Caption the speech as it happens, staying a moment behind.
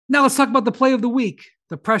Now let's talk about the play of the week.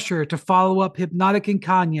 The pressure to follow up Hypnotic and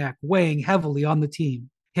Cognac weighing heavily on the team.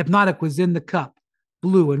 Hypnotic was in the cup,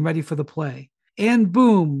 blue and ready for the play. And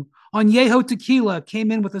boom, Añejo Tequila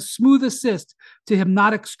came in with a smooth assist to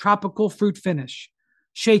Hypnotic's tropical fruit finish.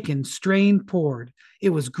 Shaken, strained, poured. It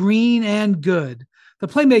was green and good. The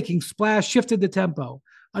playmaking splash shifted the tempo.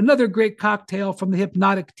 Another great cocktail from the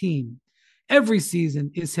Hypnotic team. Every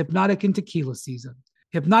season is Hypnotic and Tequila season.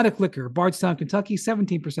 Hypnotic Liquor, Bardstown, Kentucky,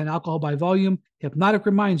 17% alcohol by volume. Hypnotic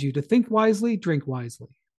reminds you to think wisely, drink wisely.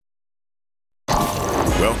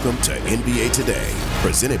 Welcome to NBA Today,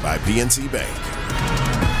 presented by PNC Bank.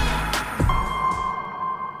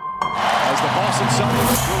 As the Boston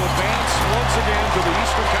Celtics will advance once again to the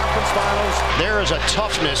Eastern Conference Finals. There is a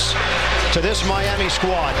toughness to this Miami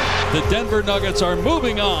squad. The Denver Nuggets are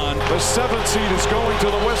moving on. The 7th seed is going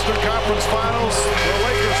to the Western Conference Finals. The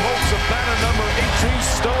Lakers' hopes of banner number 18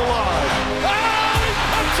 still alive.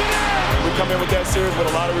 We come in with that series with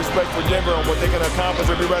a lot of respect for Denver and what they're going to accomplish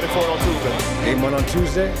and be ready for it on Tuesday. Game one on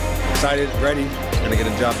Tuesday. Excited, ready, going to get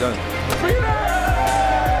the job done.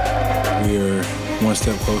 We are one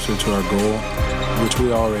step closer to our goal, which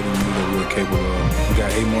we already knew that we were capable of. We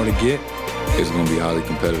got 8 more to get. It's going to be highly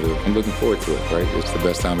competitive. I'm looking forward to it, right? It's the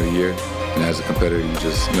best time of the year. And as a competitor, you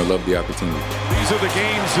just, love the opportunity. These are the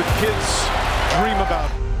games that kids dream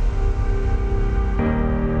about.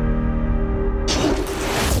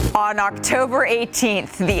 On October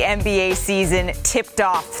 18th, the NBA season tipped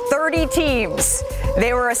off. 30 teams.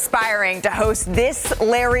 They were aspiring to host this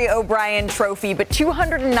Larry O'Brien trophy, but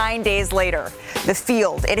 209 days later, the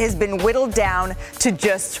field, it has been whittled down to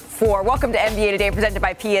just 4. Welcome to NBA Today, presented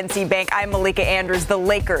by PNC Bank. I'm Malika Andrews. The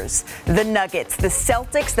Lakers, the Nuggets, the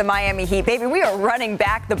Celtics, the Miami Heat. Baby, we are running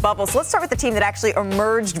back the bubble. So let's start with the team that actually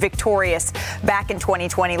emerged victorious back in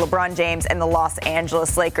 2020, LeBron James and the Los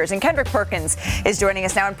Angeles Lakers. And Kendrick Perkins is joining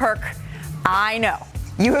us now. And Perk, I know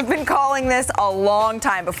you have been calling this a long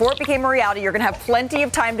time. Before it became a reality, you're going to have plenty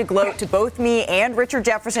of time to gloat to both me and Richard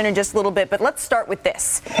Jefferson in just a little bit. But let's start with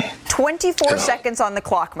this. 24 seconds on the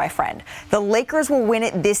clock, my friend. The Lakers will win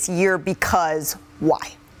it this year because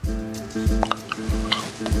why?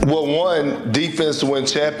 Well, one, defense win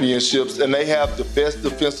championships, and they have the best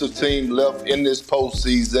defensive team left in this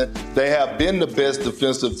postseason. They have been the best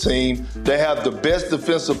defensive team. They have the best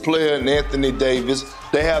defensive player in Anthony Davis.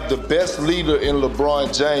 They have the best leader in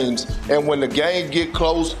LeBron James. And when the game get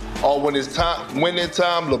close or when it's winning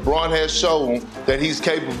time, LeBron has shown that he's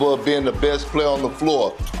capable of being the best player on the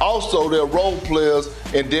floor. Also, their role players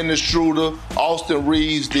in Dennis Schroeder, Austin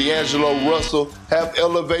Reeves, D'Angelo Russell have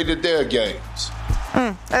elevated their games.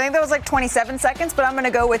 I think that was like 27 seconds, but I'm going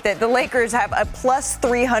to go with it. The Lakers have a plus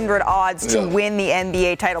 300 odds to win the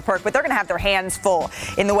NBA title, Perk, but they're going to have their hands full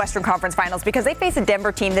in the Western Conference Finals because they face a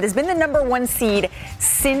Denver team that has been the number 1 seed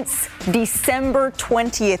since December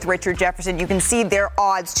 20th, Richard Jefferson. You can see their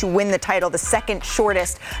odds to win the title, the second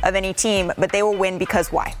shortest of any team, but they will win because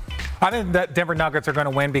why? I think that Denver Nuggets are going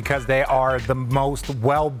to win because they are the most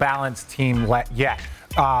well-balanced team yet.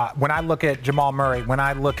 When I look at Jamal Murray, when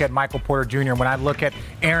I look at Michael Porter Jr., when I look at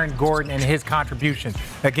Aaron Gordon and his contributions,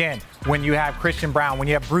 again, when you have Christian Brown, when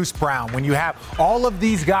you have Bruce Brown, when you have all of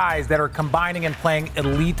these guys that are combining and playing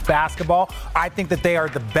elite basketball, I think that they are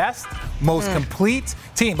the best, most complete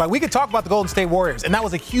team. Like, we could talk about the Golden State Warriors, and that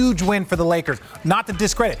was a huge win for the Lakers. Not to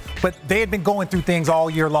discredit, but they had been going through things all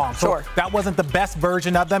year long. So that wasn't the best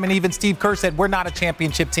version of them, and even Steve Kerr said, we're not a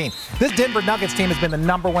championship team. This Denver Nuggets team has been the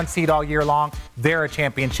number 1 seed all year long. They're a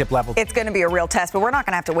championship level. It's going to be a real test, but we're not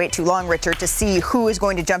going to have to wait too long, Richard, to see who is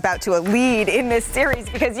going to jump out to a lead in this series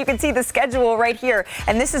because you can see the schedule right here.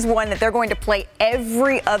 And this is one that they're going to play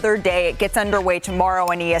every other day. It gets underway tomorrow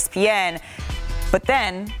on ESPN. But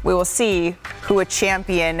then we will see who a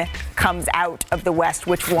champion comes out of the West,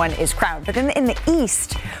 which one is crowned. But then in the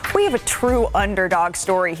East, we have a true underdog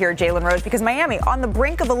story here, Jalen Rose, because Miami on the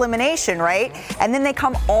brink of elimination, right? And then they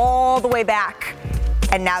come all the way back.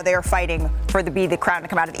 And now they're fighting for the crown to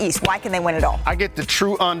come out of the East. Why can they win it all? I get the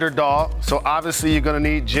true underdog. So obviously you're going to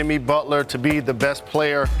need Jimmy Butler to be the best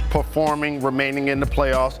player performing, remaining in the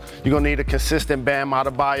playoffs. You're going to need a consistent Bam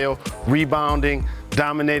Adebayo, rebounding,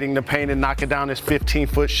 dominating the paint and knocking down his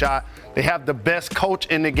 15-foot shot. They have the best coach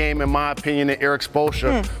in the game, in my opinion, in Eric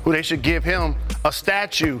Spoelstra, who they should give him a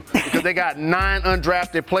statue because they got 9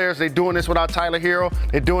 undrafted players. They're doing this without Tyler Hero.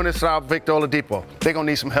 They're doing this without Victor Oladipo. They're going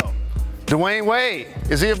to need some help. Dwayne Wade,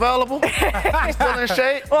 is he available? He's still in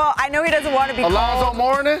shape? Well, I know he doesn't want to be Alonzo called.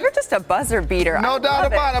 Mourning? You're just a buzzer beater. No doubt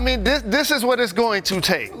about it. I mean, this is what it's going to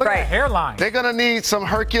take. Look at the hairline. They're going to need some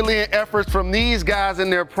Herculean efforts from these guys in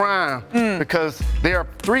their prime because they're a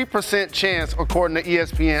 3% chance according to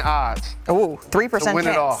ESPN odds. Ooh, 3% to win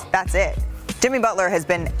chance. It all. That's it. Jimmy Butler has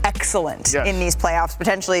been excellent in these playoffs,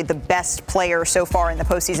 potentially the best player so far in the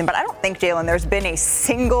postseason. But I don't think, Jalen, there's been a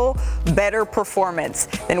single better performance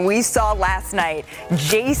than we saw last night.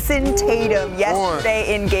 Jason Tatum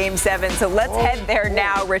yesterday in Game 7. So let's head there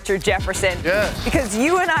now, Richard Jefferson. Yes. Because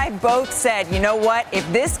you and I both said, you know what? If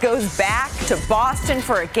this goes back to Boston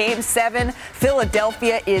for a Game 7,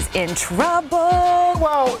 Philadelphia is in trouble.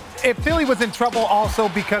 Well, if Philly was in trouble also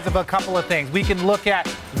because of a couple of things. We can look at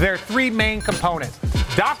their three main components.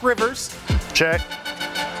 Doc Rivers. Check.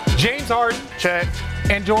 James Harden. Check.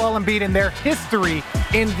 And Joel Embiid in their history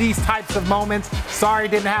in these types of moments. Sorry,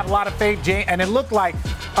 didn't have a lot of faith. And it looked like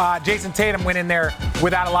Jason Tatum went in there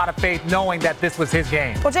without a lot of faith, knowing that this was his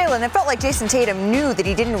game. Well, Jalen, it felt like Jason Tatum knew that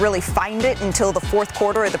he didn't really find it until the fourth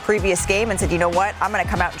quarter of the previous game and said, you know what, I'm going to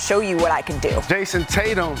come out and show you what I can do. Jason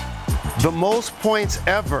Tatum, the most points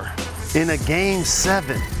ever in a Game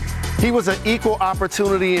 7. He was an equal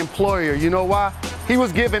opportunity employer. You know why? He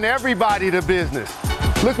was giving everybody the business.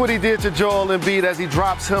 Look what he did to Joel Embiid as he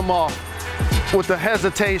drops him off with the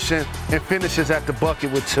hesitation and finishes at the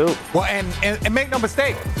bucket with 2. Well, and make no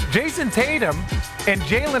mistake, Jason Tatum and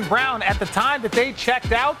Jaylen Brown at the time that they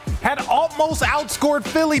checked out had almost outscored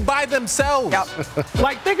Philly by themselves. Yep.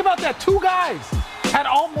 Like, think about that. 2 guys had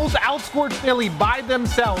almost outscored Philly by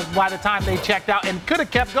themselves by the time they checked out and could have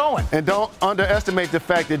kept going. And don't underestimate the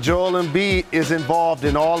fact that Joel Embiid is involved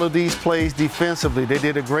in all of these plays defensively. They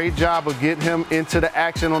did a great job of getting him into the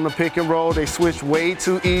action on the pick and roll. They switched way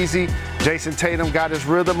too easy. Jason Tatum got his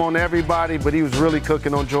rhythm on everybody, but he was really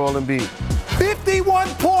cooking on Joel Embiid. 51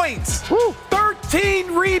 points,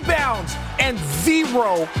 13 rebounds, and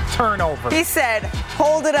 0 turnovers. He said,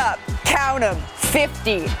 hold it up, count them,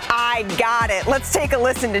 50. I got it. Let's take a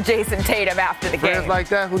listen to Jason Tatum after the game. Friends like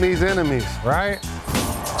that, who needs enemies? Right?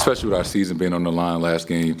 Especially with our season being on the line last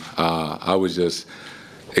game, I was just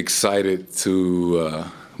excited to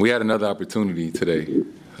we had another opportunity today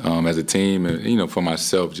as a team and, for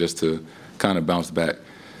myself just to kind of bounce back.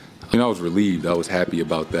 I was relieved. I was happy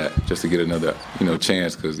about that, just to get another,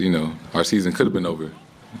 chance because, our season could have been over,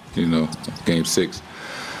 Game 6.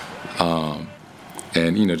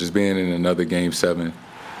 And, just being in another Game 7,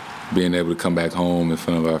 being able to come back home in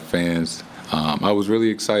front of our fans, I was really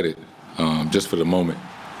excited just for the moment.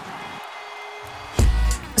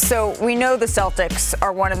 So we know the Celtics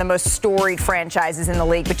are one of the most storied franchises in the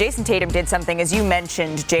league, but Jason Tatum did something, as you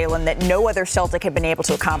mentioned, Jalen, that no other Celtic had been able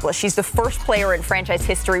to accomplish. He's the first player in franchise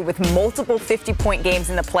history with multiple 50-point games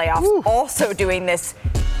in the playoffs, also doing this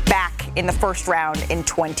back in the first round in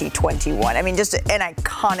 2021. I mean, just an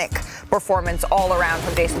iconic performance all around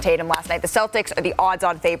from Jason Tatum last night. The Celtics are the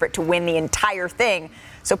odds-on favorite to win the entire thing.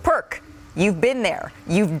 So, Perk, you've been there.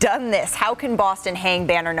 You've done this. How can Boston hang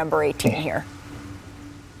banner number 18 here?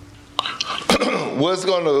 Well, it's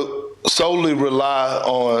going to solely rely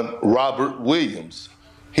on Robert Williams.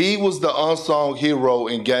 He was the unsung hero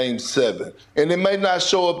in Game 7. And it may not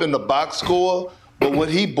show up in the box score, but what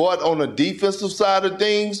he brought on the defensive side of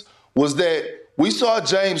things was that we saw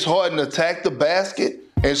James Harden attack the basket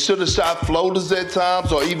and should have shot floaters at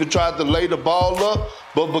times or even tried to lay the ball up.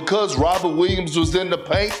 But because Robert Williams was in the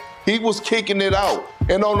paint, he was kicking it out.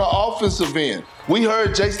 And on the offensive end, we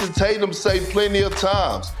heard Jason Tatum say plenty of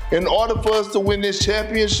times, in order for us to win this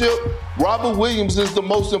championship, Robert Williams is the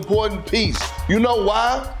most important piece. You know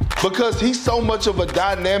why? Because he's so much of a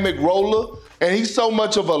dynamic roller and he's so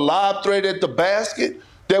much of a lob threat at the basket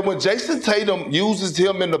that when Jason Tatum uses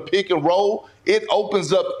him in the pick and roll, it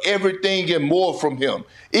opens up everything and more from him.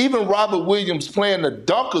 Even Robert Williams playing the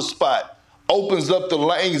dunker spot opens up the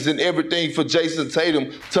lanes and everything for Jason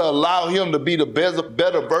Tatum to allow him to be the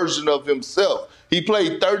better version of himself. He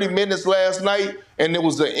played 30 minutes last night, and it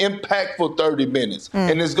was an impactful 30 minutes.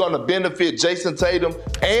 And it's going to benefit Jason Tatum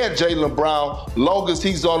and Jaylen Brown long as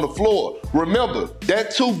he's on the floor. Remember,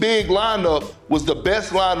 that two-big lineup was the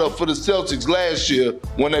best lineup for the Celtics last year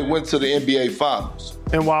when they went to the NBA Finals.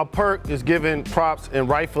 And while Perk is giving props, and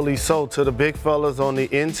rightfully so, to the big fellas on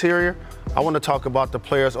the interior, I want to talk about the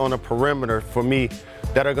players on the perimeter, for me,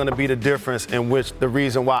 that are going to be the difference in which the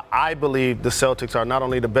reason why I believe the Celtics are not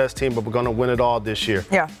only the best team, but we're going to win it all this year.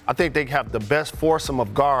 Yeah. I think they have the best foursome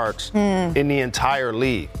of guards in the entire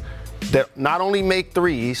league that not only make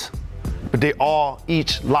threes, but they all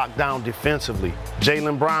each lock down defensively.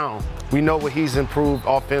 Jaylen Brown We know what he's improved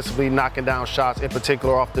offensively, knocking down shots, in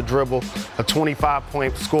particular off the dribble, a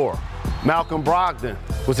 25-point score. Malcolm Brogdon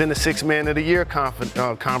was in the Sixth Man of the Year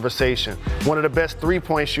conversation, one of the best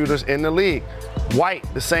three-point shooters in the league. White,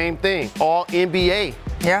 the same thing, all NBA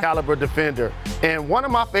caliber defender. And one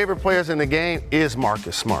of my favorite players in the game is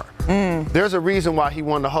Marcus Smart. There's a reason why he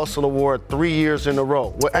won the Hustle Award 3 years in a row.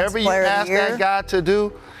 Whatever you ask that guy to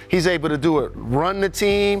do, he's able to do it. Run the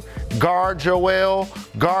team, guard Joel,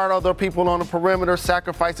 guard other people on the perimeter,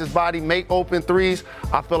 sacrifice his body, make open threes.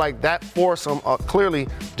 I feel like that foursome, clearly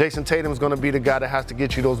Jason Tatum is going to be the guy that has to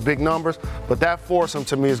get you those big numbers, but that foursome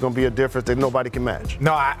to me is going to be a difference that nobody can match.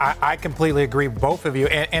 No, I completely agree with both of you,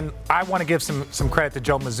 and I want to give some credit to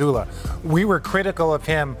Joe Mazzulla. We were critical of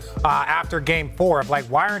him after Game 4 of like,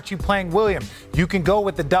 why aren't you playing William? You can go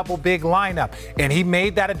with the double big lineup, and he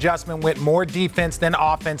made that adjustment with more defense than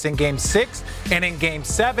offense in Game 6 and in Game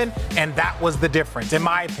 7, and that was the difference, in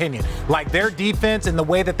my opinion. Like their defense and the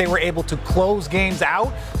way that they were able to close games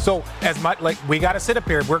out. So as much like we got to sit up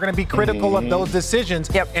here, we're going to be critical of those decisions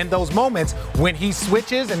and those moments when he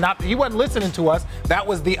switches and he wasn't listening to us. That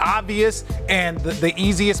was the obvious and the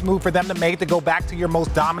easiest move for them to make, to go back to your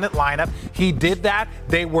most dominant lineup. He did that.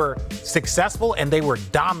 They were successful and they were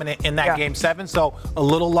dominant in that Game 7. So a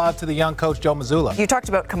little love to the young coach Joe Mazzulla. You talked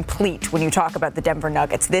about complete when you talk about the Denver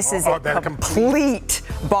Nuggets. This is a complete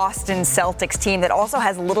Boston Celtics team that also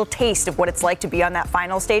has a little taste of what it's like to be on that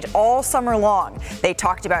final stage all summer long. They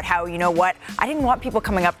talked about how, you know what, I didn't want people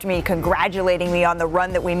coming up to me congratulating me on the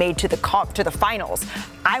run that we made to the finals.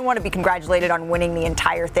 I want to be congratulated on winning the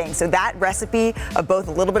entire thing. So that recipe of both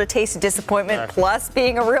a little bit of taste of disappointment plus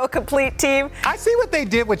being a real complete team. I see what they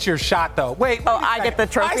did with your shot, though. Wait. Oh, I get the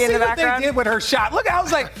trophy in the background? I see what they did with her shot. Look, I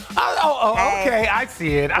was like, okay, I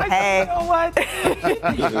see it. You know what?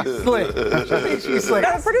 She's slick.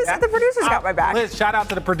 No, the producers got my back. Liz, shout out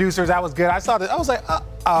to the producers. That was good. I saw this. I was like,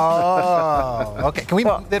 okay. Can we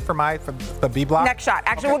move it for the B block? Next shot.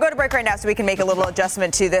 Actually, we'll go to break right now so we can make a little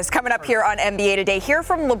adjustment to this. Coming up here on NBA Today, hear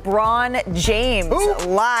from LeBron James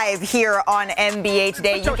live here on NBA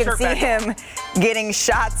Today. You can see him getting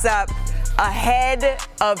shots up ahead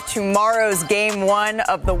of tomorrow's Game 1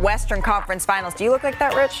 of the Western Conference Finals. Do you look like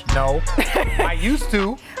that, Rich? No. I used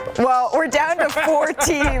to. Well, we're down to 4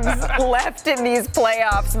 teams left in these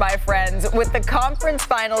playoffs, my friends. With the conference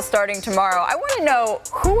finals starting tomorrow, I want to know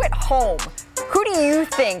who at home, who do you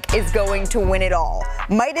think is going to win it all?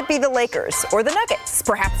 Might it be the Lakers or the Nuggets?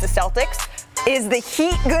 Perhaps the Celtics? Is the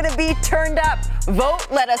Heat going to be turned up? Vote,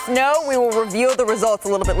 let us know. We will reveal the results a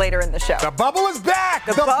little bit later in the show. The bubble is back.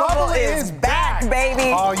 The bubble is back,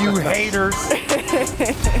 baby. All you haters.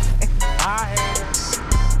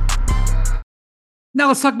 Now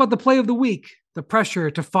let's talk about the play of the week. The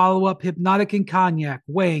pressure to follow up Hypnotic and Cognac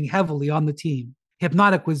weighing heavily on the team.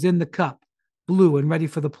 Hypnotic was in the cup, blue and ready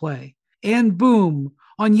for the play. And boom,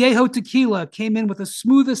 Añejo Tequila came in with a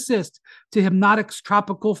smooth assist to Hypnotic's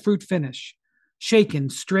tropical fruit finish. Shaken,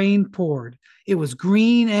 strained, poured. It was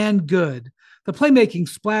green and good. The playmaking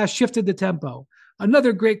splash shifted the tempo.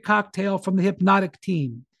 Another great cocktail from the Hypnotic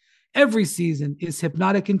team. Every season is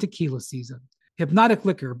Hypnotic and Tequila season. Hypnotic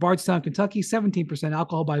Liquor, Bardstown, Kentucky, 17%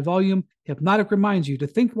 alcohol by volume. Hypnotic reminds you to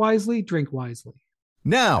think wisely, drink wisely.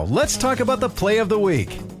 Now, let's talk about the play of the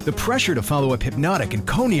week. The pressure to follow up Hypnotic and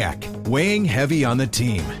Cognac, weighing heavy on the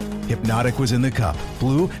team. Hypnotic was in the cup,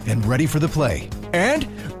 blue and ready for the play. And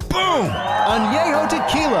boom! Añejo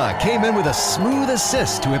Tequila came in with a smooth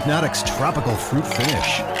assist to Hypnotic's tropical fruit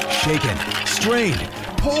finish. Shaken, strained,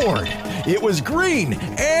 poured. It was green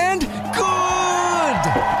and good!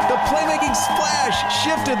 The playmaking splash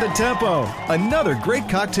shifted the tempo. Another great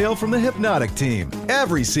cocktail from the Hypnotic team.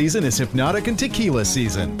 Every season is Hypnotic and Tequila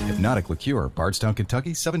season. Hypnotic Liqueur, Bardstown,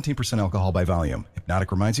 Kentucky, 17% alcohol by volume.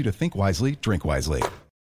 Hypnotic reminds you to think wisely, drink wisely.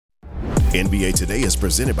 NBA Today is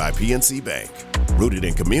presented by PNC Bank. Rooted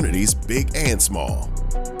in communities big and small.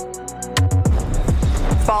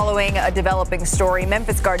 Following a developing story,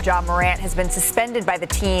 Memphis guard Ja Morant has been suspended by the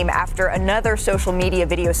team after another social media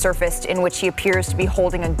video surfaced in which he appears to be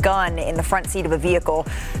holding a gun in the front seat of a vehicle.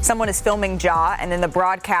 Someone is filming Ja, and then they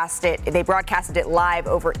broadcasted it live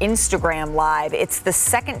over Instagram Live. It's the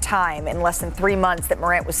second time in less than 3 months that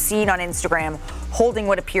Morant was seen on Instagram holding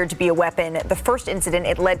what appeared to be a weapon. The first incident,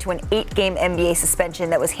 it led to an 8-game NBA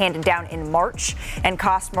suspension that was handed down in March and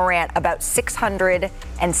cost Morant about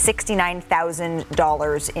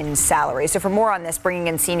 $669,000 in salary. So for more on this, bringing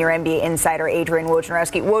in senior NBA insider Adrian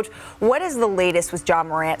Wojnarowski. Woj, what is the latest with Ja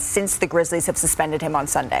Morant since the Grizzlies have suspended him on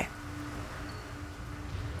Sunday?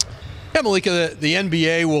 Yeah, Malika, the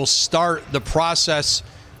NBA will start the process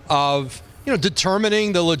of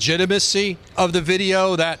determining the legitimacy of the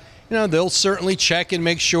video that they'll certainly check and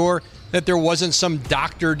make sure that there wasn't some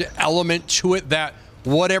doctored element to it, that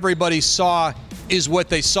what everybody saw is what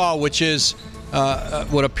they saw, which is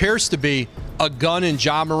what appears to be a gun in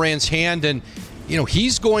Ja Morant's hand. And,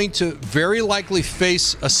 he's going to very likely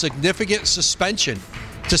face a significant suspension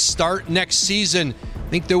to start next season. I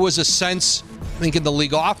think there was a sense, in the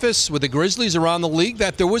league office with the Grizzlies around the league,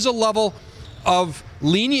 that there was a level of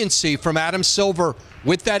leniency from Adam Silver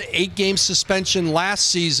with that 8-game suspension last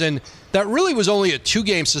season that really was only a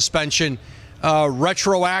 2-game suspension,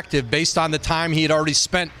 retroactive based on the time he had already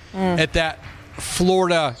spent at that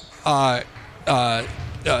Florida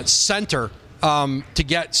center to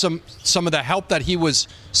get some of the help that he was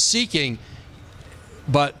seeking.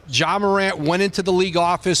 But Ja Morant went into the league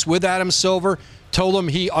office with Adam Silver, told him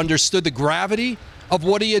he understood the gravity of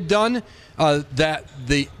what he had done, that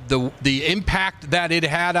the impact that it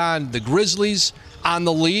had on the Grizzlies, on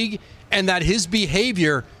the league, and that his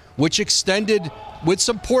behavior, which extended with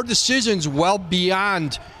some poor decisions well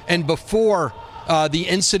beyond and before the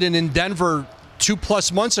incident in Denver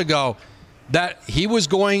 2+ months ago, that he was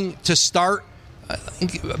going to start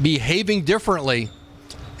behaving differently.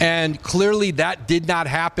 And clearly that did not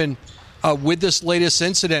happen with this latest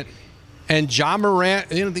incident. And Ja Morant,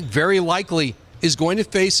 I think very likely is going to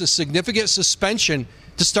face a significant suspension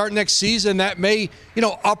to start next season that may,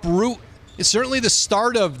 uproot. It's certainly the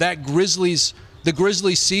start of the Grizzlies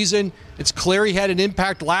season. It's clear he had an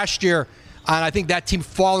impact last year on, I think, that team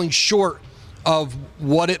falling short of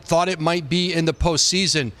what it thought it might be in the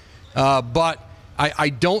postseason. But I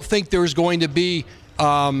don't think there's going to be,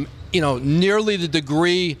 nearly the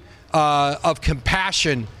degree of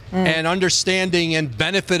compassion and understanding and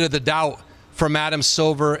benefit of the doubt from Adam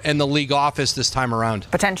Silver and the league office this time around.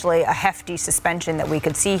 Potentially a hefty suspension that we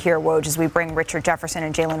could see here, Woj, as we bring Richard Jefferson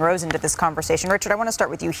and Jalen Rose into this conversation. Richard, I want to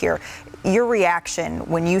start with you here. Your reaction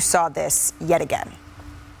when you saw this yet again?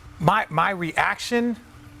 My reaction?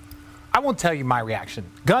 I won't tell you my reaction.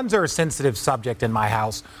 Guns are a sensitive subject in my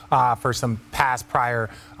house for some prior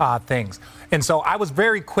things. And so I was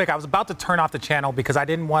very quick. I was about to turn off the channel because I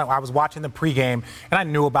was watching the pregame and I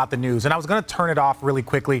knew about the news. And I was going to turn it off really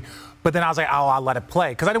quickly. But then I was like, I'll let it play.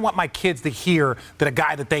 Because I didn't want my kids to hear that a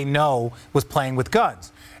guy that they know was playing with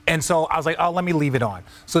guns. And so I was like, let me leave it on.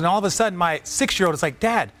 So then all of a sudden my 6-year-old is like,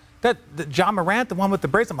 Dad, that Ja Morant, the one with the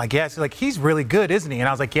braids. I'm like, yeah. She's like, he's really good, isn't he? And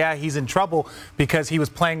I was like, yeah, he's in trouble because he was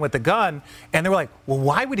playing with the gun. And they were like, well,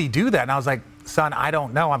 why would he do that? And I was like, son, I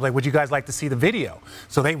don't know. I'm like, would you guys like to see the video?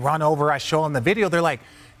 So they run over. I show them the video. They're like,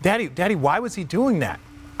 Daddy, why was he doing that?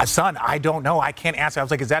 Son, I don't know. I can't answer. I was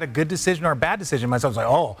like, is that a good decision or a bad decision? My son was like,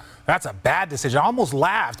 oh, that's a bad decision. I almost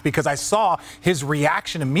laughed because I saw his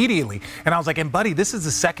reaction immediately. And I was like, and buddy, this is the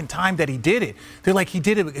second time that he did it. They're like, he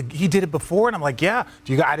did it before? And I'm like, yeah.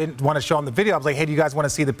 I didn't want to show him the video. I was like, hey, do you guys want to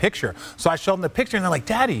see the picture? So I showed them the picture and they're like,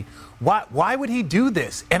 Daddy, why would he do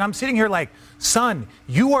this? And I'm sitting here like, son,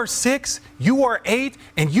 you are 6, you are 8,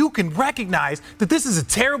 and you can recognize that this is a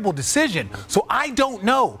terrible decision. So I don't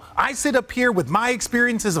know. I sit up here with my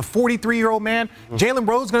experience as a 43-year-old man. Jalen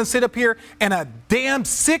Rose is going to sit up here, and a damn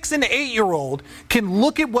 6- and 8-year-old can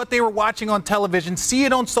look at what they were watching on television, see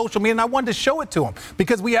it on social media, and I wanted to show it to them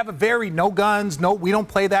because we have a very no guns, we don't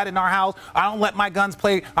play that in our house. I don't let my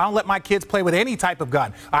kids play with any type of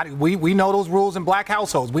gun. We know those rules in black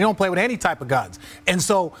households. We don't play with any type of guns. And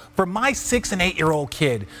so for my 6- and 8-year-old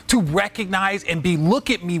kid to recognize and look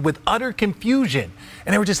at me with utter confusion,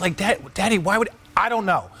 and they were just like, Daddy, why would I don't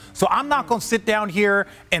know. So I'm not going to sit down here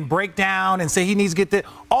and break down and say he needs to get this.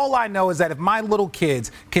 All I know is that if my little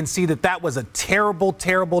kids can see that was a terrible,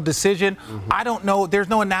 terrible decision, I don't know. There's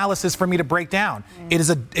no analysis for me to break down. It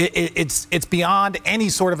is it's beyond any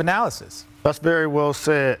sort of analysis. That's very well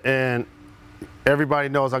said. And everybody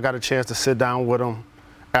knows I got a chance to sit down with him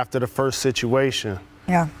after the first situation.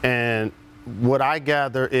 Yeah. And what I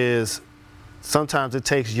gather is sometimes it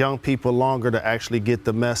takes young people longer to actually get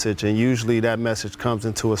the message, and usually that message comes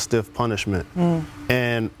into a stiff punishment.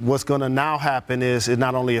 And what's going to now happen is it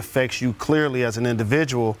not only affects you clearly as an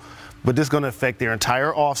individual, but this is going to affect their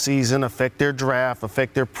entire offseason, affect their draft,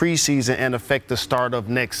 affect their preseason, and affect the start of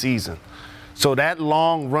next season. So that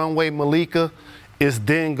long runway, Malika, is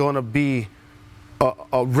then going to be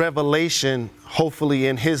a revelation, hopefully,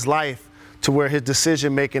 in his life to where his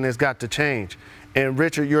decision-making has got to change. And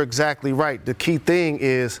Richard, you're exactly right. The key thing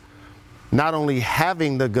is not only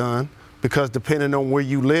having the gun, because depending on where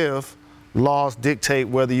you live, laws dictate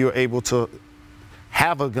whether you're able to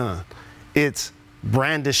have a gun. It's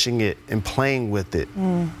brandishing it and playing with it.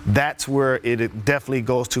 That's where it definitely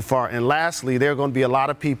goes too far. And lastly, there are going to be a lot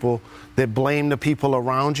of people that blame the people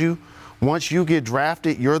around you Once you get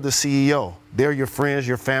drafted, you're the CEO. They're your friends,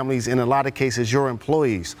 your families, in a lot of cases, your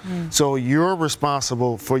employees. So you're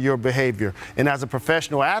responsible for your behavior. And as a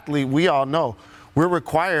professional athlete, we all know we're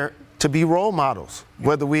required to be role models,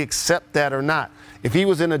 whether we accept that or not. If he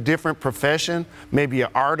was in a different profession, maybe an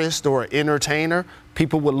artist or an entertainer,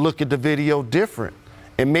 people would look at the video different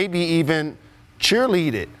and maybe even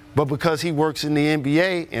cheerlead it. But because he works in the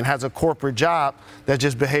NBA and has a corporate job, that's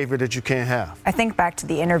just behavior that you can't have. I think back to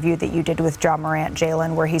the interview that you did with Ja Morant,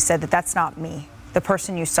 Jalen, where he said that that's not me. The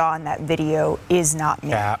person you saw in that video is not me.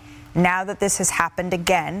 Yeah. Now that this has happened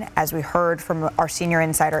again, as we heard from our senior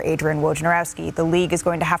insider, Adrian Wojnarowski, the league is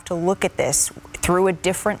going to have to look at this through a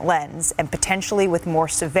different lens and potentially with more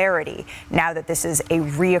severity now that this is a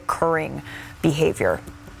reoccurring behavior.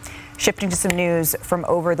 Shifting to some news from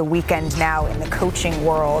over the weekend now in the coaching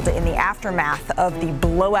world. In the aftermath of the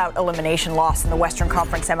blowout elimination loss in the Western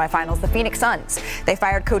Conference semifinals, the Phoenix Suns, they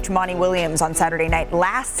fired Coach Monty Williams on Saturday night.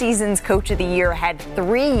 Last season's Coach of the Year had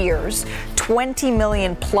 3 years, $20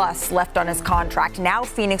 million plus left on his contract. Now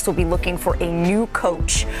Phoenix will be looking for a new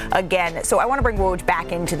coach again. So I want to bring Woj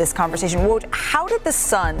back into this conversation. Woj, how did the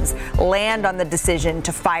Suns land on the decision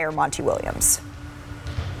to fire Monty Williams?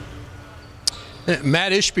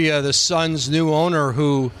 Matt Ishbia, the Suns' new owner,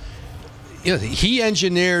 who he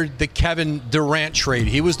engineered the Kevin Durant trade.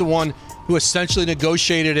 He was the one who essentially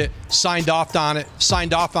negotiated it, signed off on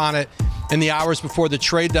it in the hours before the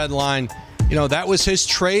trade deadline. That was his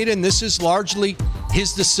trade, and this is largely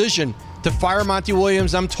his decision to fire Monty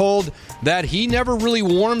Williams. I'm told that he never really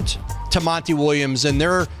warmed to Monty Williams in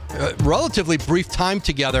their relatively brief time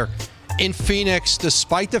together in Phoenix,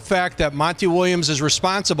 despite the fact that Monty Williams is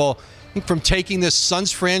responsible from taking this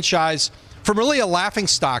Suns franchise from really a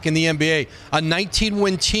laughingstock in the NBA, a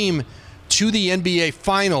 19-win team, to the NBA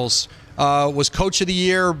Finals, was Coach of the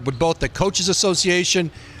Year with both the Coaches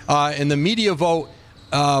Association and the media vote.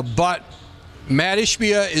 But Matt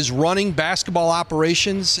Ishbia is running basketball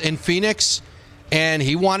operations in Phoenix, and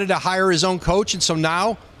he wanted to hire his own coach, and so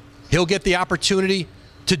now he'll get the opportunity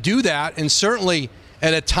to do that. And certainly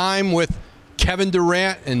at a time with Kevin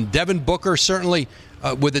Durant and Devin Booker, certainly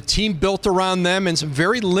with a team built around them and some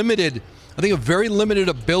very limited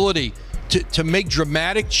ability to make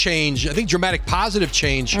dramatic change, I think dramatic positive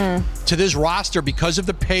change to this roster because of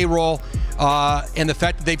the payroll and the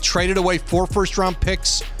fact that they've traded away 4 first-round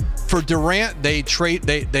picks for Durant. They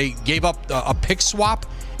gave up a pick swap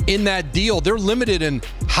in that deal. They're limited in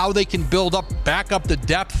how they can back up the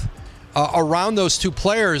depth around those two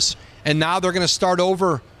players, and now they're going to start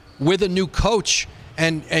over with a new coach.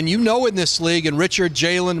 And in this league, and Richard,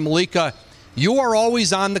 Jalen, Malika, you are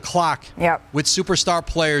always on the clock with superstar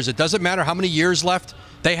players. It doesn't matter how many years left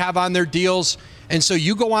they have on their deals. And so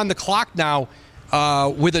you go on the clock now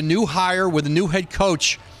with a new hire, with a new head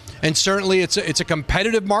coach. And certainly it's a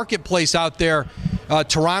competitive marketplace out there.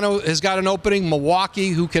 Toronto has got an opening. Milwaukee,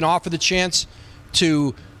 who can offer the chance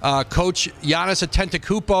to coach Giannis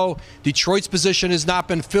Antetokounmpo. Detroit's position has not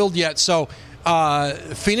been filled yet. So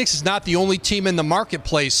Phoenix is not the only team in the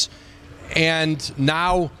marketplace. And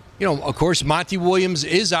now, of course, Monty Williams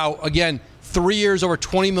is out. Again, 3 years, over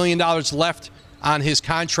 $20 million left on his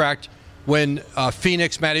contract when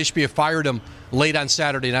Phoenix, Matt Ishbia, fired him late on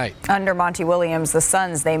Saturday night. Under Monty Williams, the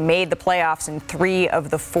Suns, they made the playoffs in 3 of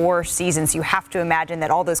the 4 seasons. You have to imagine that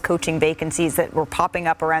all those coaching vacancies that were popping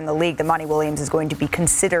up around the league, that Monty Williams is going to be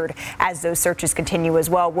considered as those searches continue as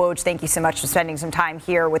well. Woj, thank you so much for spending some time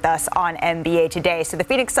here with us on NBA Today. So the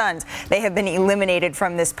Phoenix Suns, they have been eliminated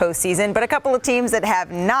from this postseason, but a couple of teams that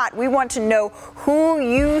have not. We want to know who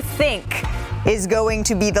you think is going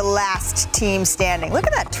to be the last team standing. Look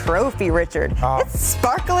at that trophy, Richard. It's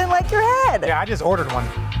sparkling like your head. Yeah, I just ordered one.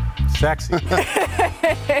 Sexy.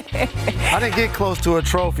 I didn't get close to a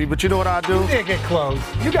trophy, but you know what I do? You did get close.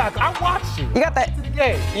 I watched you. You got that. To the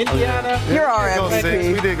game. Indiana. You're our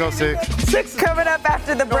MVP. We did go 6. 6 coming up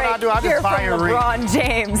after the break. I just Hear from LeBron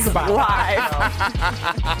James live.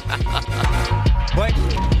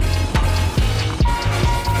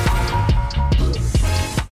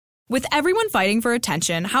 With everyone fighting for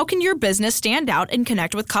attention, how can your business stand out and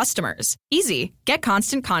connect with customers? Easy. Get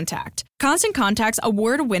Constant Contact. Constant Contact's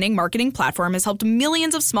award-winning marketing platform has helped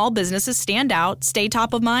millions of small businesses stand out, stay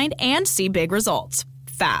top of mind, and see big results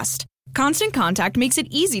fast. Constant Contact makes it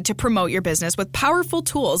easy to promote your business with powerful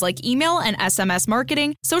tools like email and SMS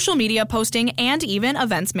marketing, social media posting, and even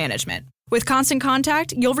events management. With Constant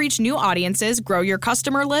Contact, you'll reach new audiences, grow your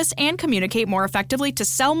customer list, and communicate more effectively to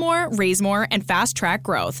sell more, raise more, and fast-track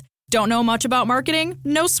growth. Don't know much about marketing?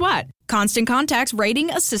 No sweat. Constant Contact's writing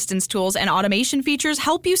assistance tools and automation features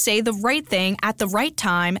help you say the right thing at the right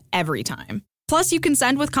time, every time. Plus, you can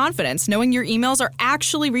send with confidence, knowing your emails are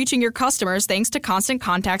actually reaching your customers thanks to Constant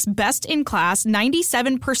Contact's best-in-class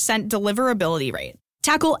 97% deliverability rate.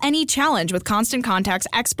 Tackle any challenge with Constant Contact's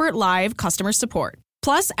expert live customer support.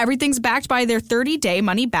 Plus, everything's backed by their 30-day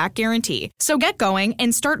money-back guarantee. So get going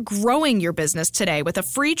and start growing your business today with a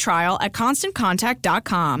free trial at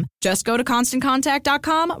ConstantContact.com. Just go to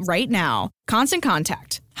ConstantContact.com right now. Constant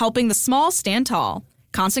Contact, helping the small stand tall.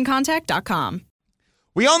 ConstantContact.com.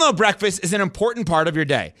 We all know breakfast is an important part of your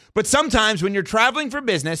day, but sometimes when you're traveling for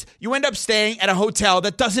business, you end up staying at a hotel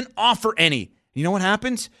that doesn't offer any. You know what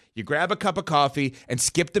happens? You grab a cup of coffee and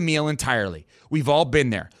skip the meal entirely. We've all been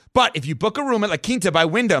there. But if you book a room at La Quinta by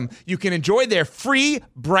Wyndham, you can enjoy their free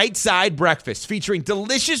Bright Side breakfast featuring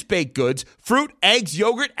delicious baked goods, fruit, eggs,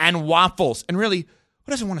 yogurt, and waffles. And really, who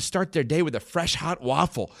doesn't want to start their day with a fresh, hot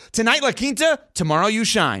waffle? Tonight, La Quinta, tomorrow you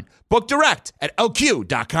shine. Book direct at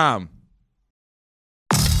LQ.com.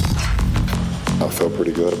 I felt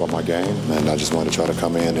pretty good about my game, and I just wanted to try to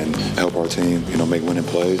come in and help our team, make winning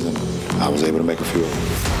plays, and I was able to make a few.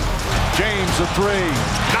 James, a three,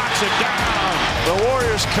 knocks it down. The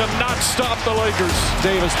Warriors cannot stop the Lakers.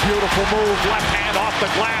 Davis, beautiful move, left hand off the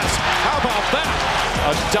glass. How about that?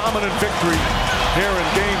 A dominant victory here in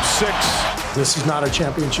Game 6. This is not a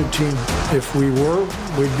championship team. If we were,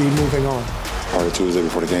 we'd be moving on. Our Tuesday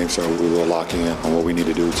before the game started, we will lock in on what we need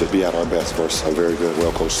to do to be at our best versus a very good,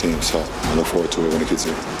 well-coached team. So I look forward to it when it gets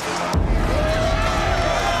here.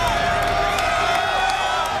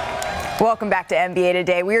 Welcome back to NBA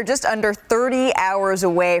Today. We are just under 30 hours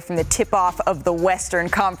away from the tip-off of the Western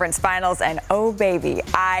Conference Finals, and oh baby,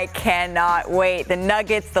 I cannot wait. The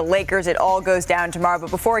Nuggets, the Lakers, it all goes down tomorrow. But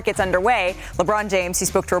before it gets underway, LeBron James, he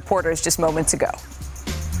spoke to reporters just moments ago.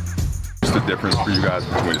 What's the difference for you guys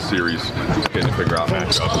between a series, getting to figure out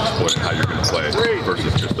matchups and splitting how you're going to play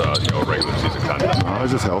versus just a regular season contest?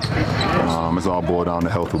 It's just health. It's all boiled down to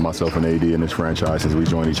health with myself and AD in this franchise since we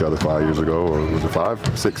joined each other 5 years ago, or was it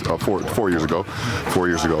 4 years ago? 4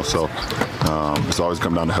 years ago. So it's always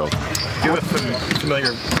come down to health. Give us some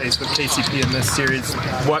familiar face with KCP in this series.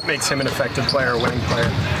 What makes him an effective player, a winning player?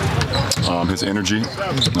 His energy.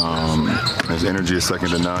 His energy is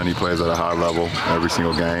second to none. He plays at a high level every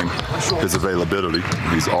single game. His availability.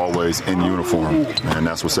 He's always in uniform, and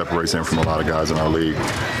that's what separates him from a lot of guys in our league.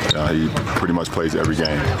 He pretty much plays every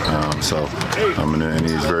game. And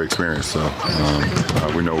he's very experienced. So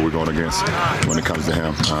we know what we're going against when it comes to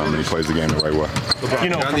him. And he plays the game the right way.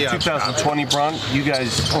 From 2020, Bron, you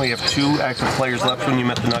guys only have 2 active players left when you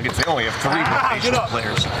met the Nuggets. They only have 3 rotational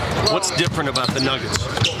players. What's different about the Nuggets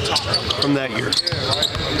from that year?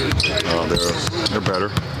 They're better,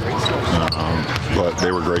 but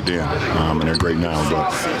they were great then, and they're great now.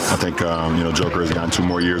 But I think Joker has gotten 2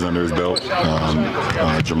 more years under his belt.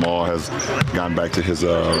 Jamal has gotten back to his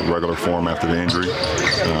regular form after the injury,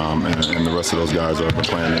 and the rest of those guys have been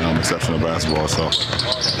playing exceptional basketball. So,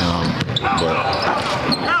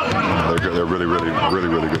 they're really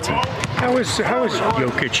good team. How has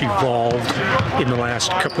Jokic evolved in the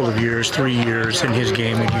last couple of years, 3 years in his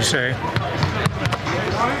game, would you say?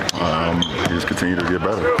 He's continued to get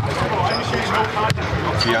better.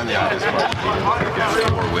 Beyond the obvious part, you get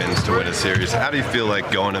 4 wins to win a series. How do you feel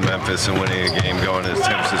like going to Memphis and winning a game, going to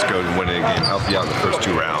San Francisco and winning a game, help you out in the first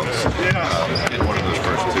 2 rounds? Get one of those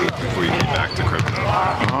first 2 before you get back to Crypto.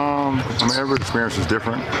 Every experience is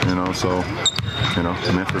different, so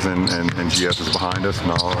Memphis and GS is behind us.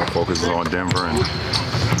 Now our focus is on Denver, and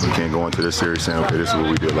we can't go into this series saying, okay, this is what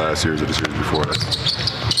we did last series or the series before.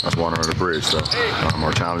 That's water under the bridge. So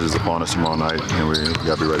our challenge is upon us tomorrow night, and we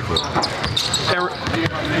got to be ready for it.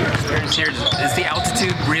 Is the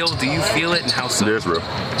altitude real? Do you feel it, and how so? It is real.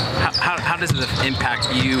 How does it impact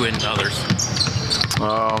you and others?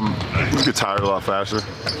 You get tired a lot faster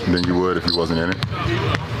than you would if you wasn't in it.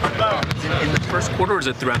 In the first quarter, or is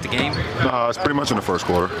it throughout the game? It's pretty much in the first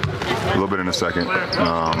quarter, a little bit in the second.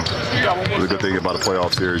 The good thing about a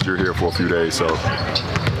playoff series, you're here for a few days, so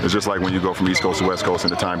it's just like when you go from East Coast to West Coast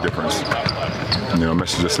and the time difference.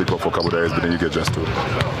 Messi just sleep up for a couple of days, but then you get adjusted to it.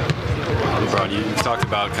 LeBron, you talked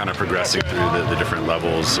about kind of progressing through the different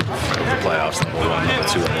levels of the playoffs, level 1, level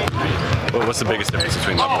 2, level 3. What's the biggest difference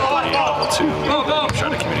between level 3 and level 2? I'm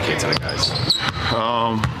trying to communicate to the guys.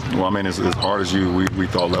 Well, I mean, as hard as we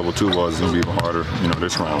thought level 2 was, it's going to be even harder,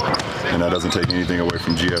 this round. And that doesn't take anything away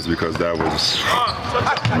from GS because that was,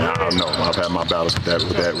 I don't know. I've had my battles with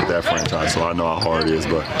that franchise, so I know how hard it is.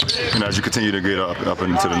 But, as you continue to get up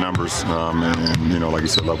into the numbers, and like you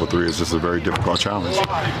said, level 3 is just a very difficult challenge.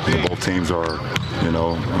 Both teams are,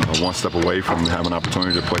 one step away from having an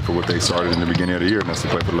opportunity to play for what they started in the beginning of the year, and that's to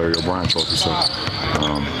play for the Larry O'Brien Trophy. So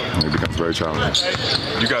it becomes very challenging.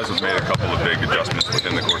 You guys have made a couple of big adjustments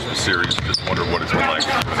within the course of the series. Just wonder what it's been like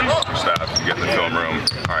with you and the coaching staff. You get in the film room.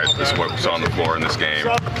 All right, this is what we saw on the floor in this game.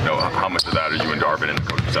 How much of that are you and Darvin and the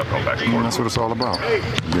coaching staff going back and forth? That's what it's all about.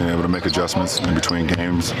 Being able to make adjustments in between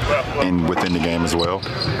games and within the game as well.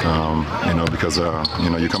 Because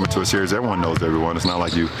you come into a series, everyone knows everyone. It's not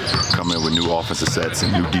like you come in with new offensive sets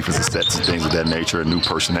and new defensive sets and things of that nature and new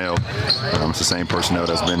personnel. It's the same personnel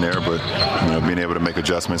that's been there, but being able to make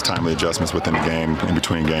adjustments, timely adjustments within the game, in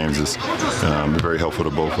between games is very helpful to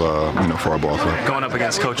both, for our ball club. Going up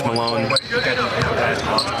against Coach Malone,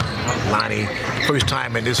 Lonnie, first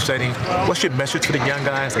time in this setting. What's your message to the young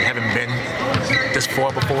guys that haven't been this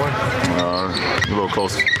far before? A little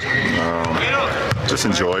close. Just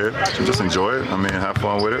enjoy it. I mean, have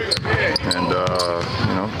fun with it. And,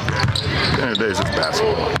 at the end of the day, it's just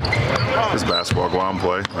basketball. It's basketball. Go out and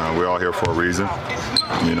play. We're all here for a reason.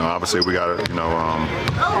 Obviously we got we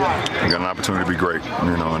got an opportunity to be great,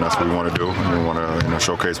 and that's what we want to do. We want to,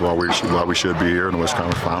 showcase why we should be here in the West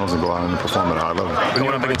Conference Finals and go out and perform at a high level.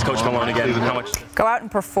 Going up against Coach Malone again, how much? Go out and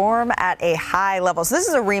perform at a high level. So this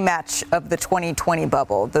is a rematch of the 2020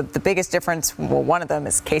 bubble. The biggest difference, well, one of them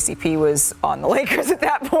is KCP was on the Lakers at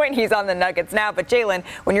that point. He's on the Nuggets now. But Jalen,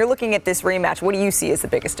 when you're looking at this rematch, what do you see as the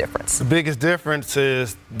biggest difference? The biggest difference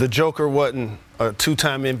is the Joker wasn't a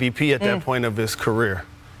two-time MVP at that point of his career.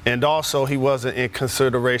 And also, he wasn't in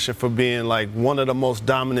consideration for being like one of the most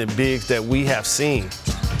dominant bigs that we have seen.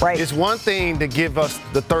 Right. It's one thing to give us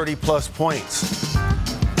the 30-plus points.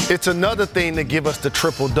 It's another thing to give us the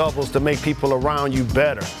triple-doubles to make people around you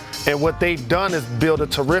better. And what they've done is build a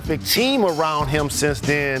terrific team around him since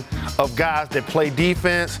then of guys that play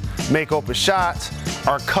defense, make open shots,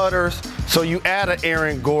 are cutters. So you add an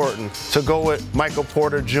Aaron Gordon to go with Michael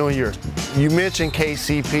Porter Jr. You mentioned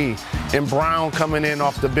KCP and Brown coming in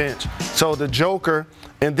off the bench. So the Joker,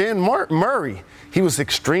 and then Murray, he was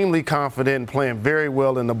extremely confident and playing very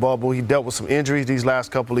well in the bubble. He dealt with some injuries these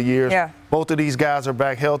last couple of years. Yeah. Both of these guys are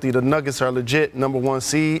back healthy. The Nuggets are legit #1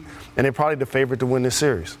 seed, and they're probably the favorite to win this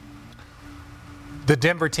series. The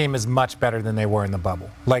Denver team is much better than they were in the bubble.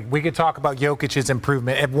 Like, we could talk about Jokic's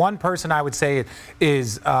improvement. If one person I would say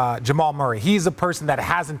is Jamal Murray. He's a person that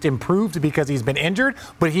hasn't improved because he's been injured,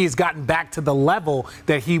 but he's gotten back to the level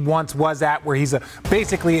that he once was at, where he's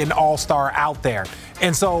basically an all-star out there.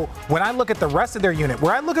 And so when I look at the rest of their unit,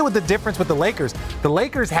 where I look at what the difference with the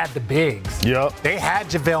Lakers had the bigs. Yep. They had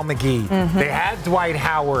JaVale McGee. Mm-hmm. They had Dwight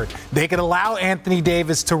Howard. They could allow Anthony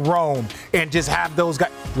Davis to roam and just have those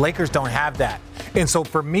guys. Lakers don't have that. And so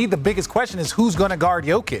for me, the biggest question is who's going to guard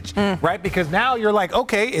Jokic, right? Because now you're like,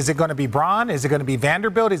 okay, is it going to be Bron? Is it going to be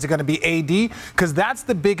Vanderbilt? Is it going to be AD? Because that's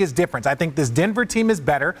the biggest difference. I think this Denver team is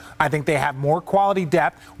better. I think they have more quality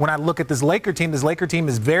depth. When I look at this Laker team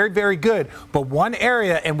is very, very good. But one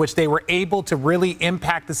area in which they were able to really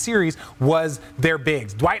impact the series was their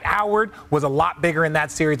bigs. Dwight Howard was a lot bigger in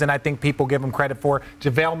that series than I think people give him credit for.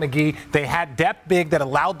 JaVale McGee, they had depth big that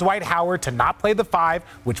allowed Dwight Howard to not play the 5,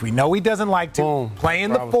 which we know he doesn't like to, play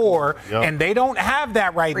in the 4, and they don't have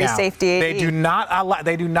that right now. Safety AD. They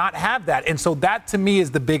do not have that. And so that to me is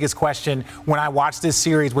the biggest question when I watch this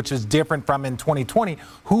series, which is different from in 2020.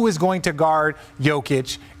 Who is going to guard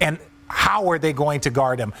Jokic, and how are they going to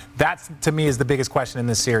guard him? That, to me, is the biggest question in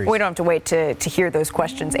this series. We don't have to wait to hear those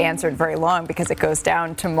questions answered very long because it goes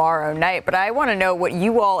down tomorrow night. But I want to know what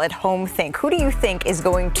you all at home think. Who do you think is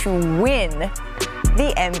going to win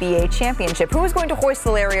the NBA championship? Who is going to hoist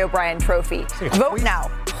the Larry O'Brien trophy? Vote now.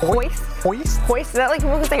 Hoist? Is that like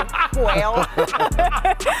people say whale?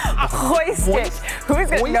 Hoist it. Who's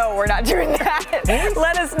going to? No, we're not doing that.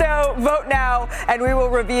 Let us know. Vote now, and we will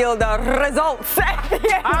reveal the results at the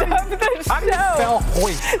end of the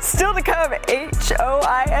show. Still to come,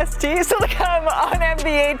 HOIST. Still to come on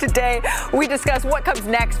NBA Today. We discuss what comes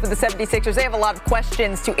next for the 76ers. They have a lot of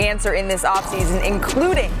questions to answer in this offseason,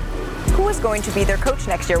 including who is going to be their coach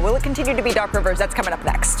next year? Will it continue to be Doc Rivers? That's coming up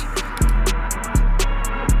next.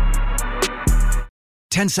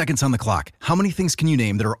 10 seconds on the clock. How many things can you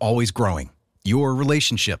name that are always growing? Your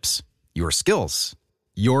relationships, your skills,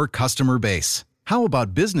 your customer base. How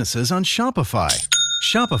about businesses on Shopify?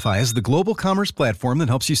 Shopify is the global commerce platform that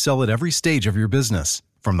helps you sell at every stage of your business.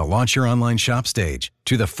 From the launch your online shop stage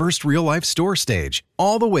to the first real-life store stage,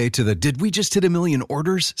 all the way to the did we just hit a million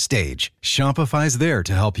orders stage, Shopify's there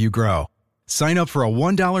to help you grow. Sign up for a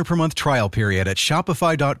 $1 per month trial period at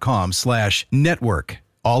shopify.com/network,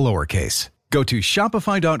 all lowercase. Go to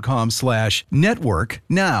shopify.com/network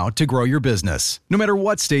now to grow your business, no matter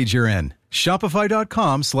what stage you're in.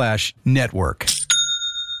 Shopify.com/network.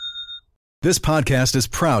 This podcast is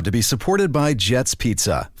proud to be supported by Jets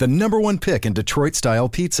Pizza, the #1 pick in Detroit-style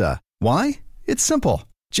pizza. Why? It's simple.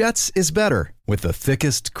 Jets is better. With the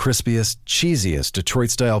thickest, crispiest, cheesiest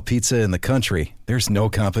Detroit-style pizza in the country, there's no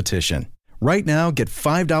competition. Right now, get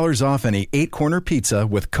 $5 off any 8-corner pizza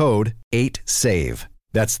with code 8SAVE.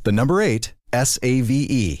 That's the number 8,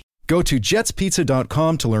 SAVE. Go to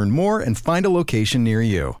jetspizza.com to learn more and find a location near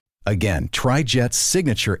you. Again, try Jet's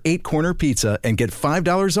signature 8-corner pizza and get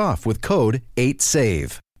 $5 off with code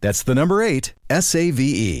 8SAVE. That's the number 8,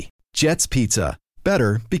 SAVE. Jet's Pizza.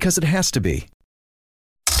 Better because it has to be.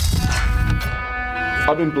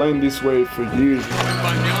 I've been playing this way for years.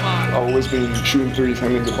 I've always been shooting threes,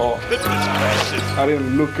 handling the ball. I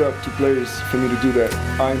didn't look up to players for me to do that.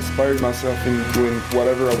 I inspired myself in doing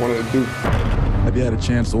whatever I wanted to do. Have you had a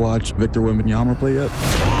chance to watch Victor Wembanyama play yet?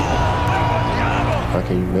 How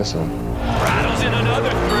can you miss him? Rattles in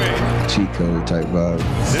another three. Cheat code type vibe.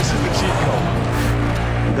 This is the cheat code.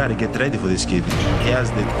 You got to get ready for this kid. He has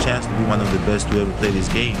the chance to be one of the best to ever play this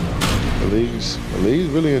game. The league's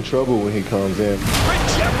really in trouble when he comes in.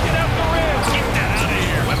 Rejected out the rim. Get that out of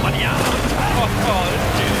here. Wembanyama. Oh, this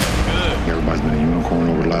dude is good. Everybody's been a unicorn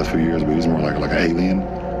over the last few years, but he's more like an alien.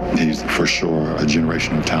 He's for sure a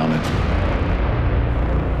generational talent.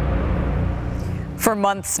 For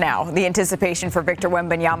months now, the anticipation for Victor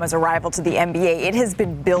Wembanyama's arrival to the NBA, it has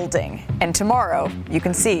been building. And tomorrow, you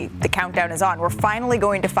can see the countdown is on. We're finally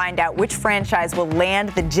going to find out which franchise will land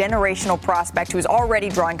the generational prospect who is already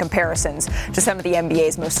drawing comparisons to some of the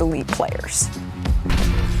NBA's most elite players.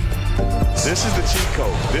 This is the cheat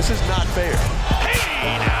code. This is not fair.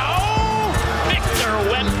 Hey now! Victor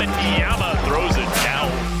Wembanyama throws it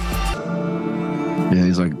down. Yeah,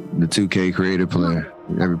 he's like the 2K creative player.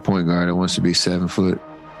 Every point guard that wants to be 7 foot.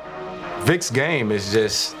 Vic's game is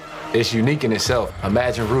it's unique in itself.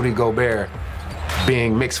 Imagine Rudy Gobert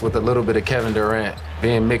being mixed with a little bit of Kevin Durant,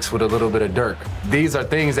 being mixed with a little bit of Dirk. These are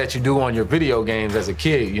things that you do on your video games as a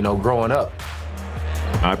kid, growing up.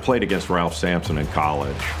 I played against Ralph Sampson in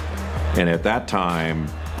college, and at that time,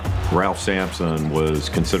 Ralph Sampson was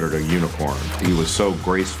considered a unicorn. He was so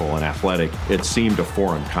graceful and athletic, it seemed a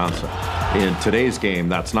foreign concept. In today's game,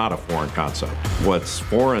 that's not a foreign concept. What's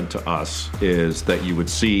foreign to us is that you would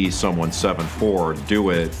see someone 7'4"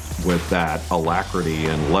 do it with that alacrity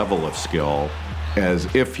and level of skill as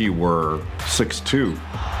if he were 6'2".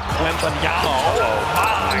 Wembanyama,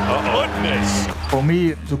 oh my goodness. For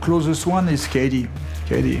me, the closest one is KD,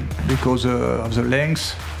 because of the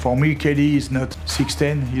length. For me, KD is not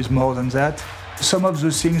 6'10", he's more than that. Some of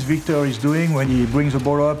the things Victor is doing when he brings the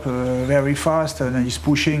ball up very fast and he's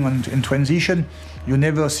pushing in transition, you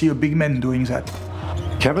never see a big man doing that.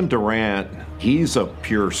 Kevin Durant, he's a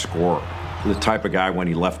pure scorer. The type of guy when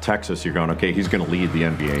he left Texas, you're going, okay, he's going to lead the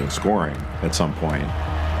NBA in scoring at some point.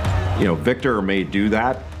 Victor may do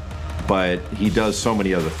that, but he does so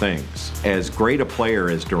many other things. As great a player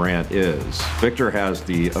as Durant is, Victor has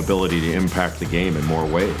the ability to impact the game in more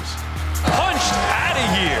ways. Punched out of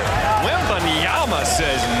here. Wembanyama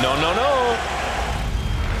says no.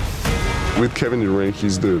 With Kevin Durant,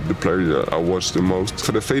 he's the player that I watch the most.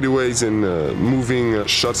 For the fadeaways and moving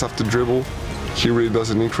shots after dribble, he really does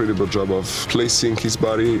an incredible job of placing his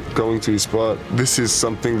body, going to his spot. This is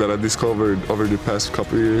something that I discovered over the past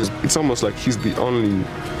couple of years. It's almost like he's the only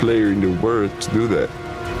player in the world to do that.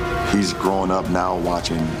 He's growing up now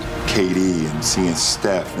watching KD and seeing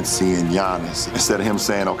Steph and seeing Giannis. Instead of him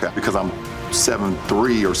saying, okay, because I'm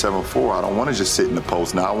 7'3" or 7'4", I don't want to just sit in the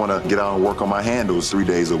post. Now I want to get out and work on my handles 3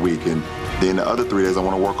 days a week. And then the other 3 days I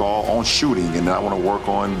want to work all on shooting, and then I want to work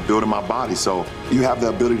on building my body. So you have the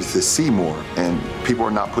ability to see more, and people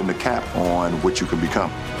are not putting a cap on what you can become.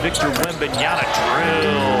 Victor Wembanyama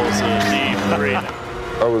drills a deep three.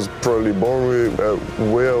 I was probably born with a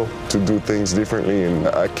will to do things differently, and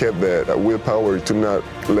I kept that willpower to not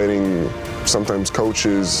letting sometimes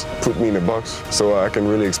coaches put me in a box so I can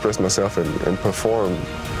really express myself and perform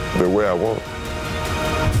the way I want.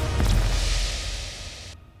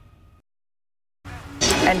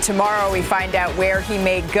 And tomorrow we find out where he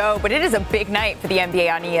may go, but it is a big night for the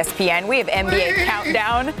NBA on ESPN. We have NBA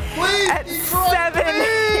Countdown at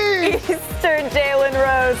 7 Eastern, Jalen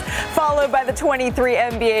Rose, followed by the 23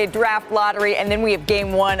 NBA Draft Lottery. And then we have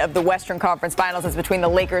Game 1 of the Western Conference Finals. It's between the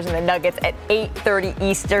Lakers and the Nuggets at 8:30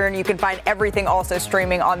 Eastern. You can find everything also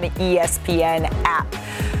streaming on the ESPN app.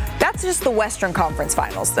 That's just the Western Conference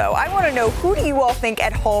Finals, though. I want to know, who do you all think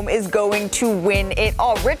at home is going to win it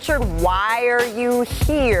all? Richard, why are you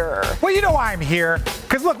here? Well, you know why I'm here.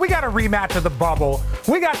 Because, look, we got a rematch of the bubble.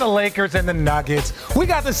 We got the Lakers and the Nuggets. We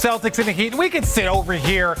got the Celtics and the Heat. We can sit over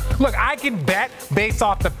here. Look, I can bet based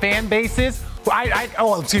off the fan bases.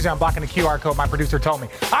 Excuse me, I'm blocking the QR code. My producer told me.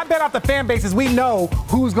 I bet off the fan bases we know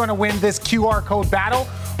who's going to win this QR code battle.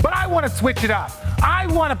 But I want to switch it up. I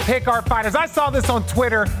want to pick our fighters. I saw this on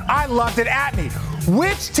Twitter. I loved it. At me.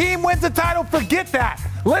 Which team wins the title? Forget that.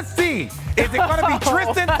 Let's see. Is it going to be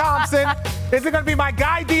Tristan Thompson? Is it going to be my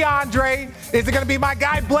guy DeAndre? Is it going to be my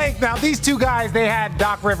guy Blake? Now, these two guys, they had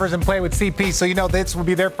Doc Rivers and play with CP, so you know this will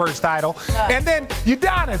be their first title. And then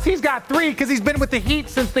Udonis, he's got 3 because he's been with the Heat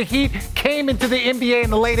since the Heat came into the NBA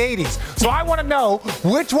in the late 80s. So I want to know,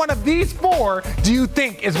 which one of these 4 do you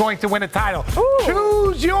think is going to win a title? Ooh.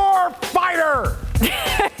 Choose your fighter!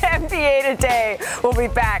 NBA Today. We'll be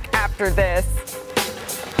back after this.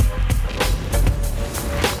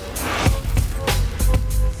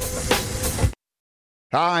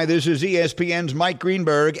 Hi, this is ESPN's Mike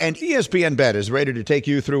Greenberg, and ESPN Bet is ready to take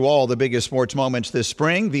you through all the biggest sports moments this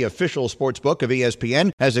spring. The official sports book of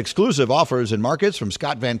ESPN has exclusive offers and markets from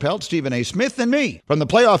Scott Van Pelt, Stephen A. Smith, and me. From the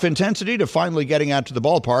playoff intensity to finally getting out to the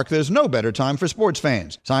ballpark, there's no better time for sports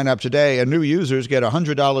fans. Sign up today, and new users get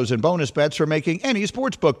 $100 in bonus bets for making any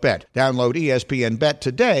sportsbook bet. Download ESPN Bet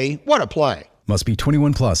today. What a play. Must be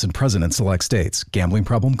 21 plus and present in select states. Gambling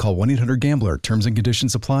problem? Call 1-800-GAMBLER. Terms and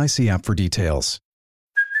conditions apply. See app for details.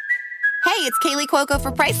 Hey, it's Kaylee Cuoco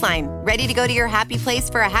for Priceline. Ready to go to your happy place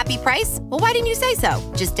for a happy price? Well, why didn't you say so?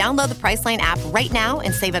 Just download the Priceline app right now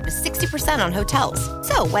and save up to 60% on hotels.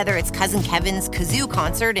 So whether it's Cousin Kevin's Kazoo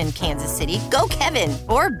Concert in Kansas City, go Kevin,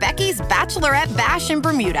 or Becky's Bachelorette Bash in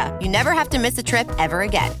Bermuda, you never have to miss a trip ever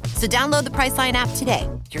again. So download the Priceline app today.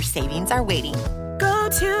 Your savings are waiting. Go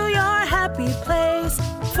to your happy place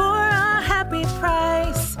for a happy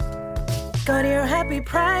price. Go to your happy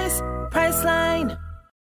price, Priceline.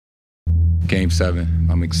 Game 7,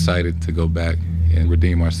 I'm excited to go back and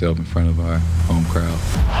redeem ourselves in front of our home crowd.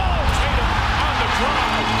 Tatum on the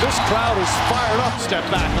drive. This crowd is fired up. Step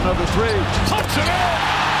back, another 3. Puts it in.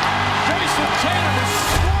 Jason Tatum is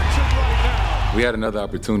scorching right now. We had another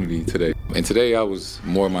opportunity today, and today I was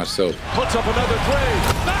more myself. Puts up another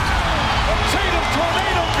 3. Now, Tatum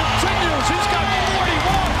tornado continues. He's got 41.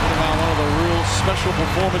 What about one of the real special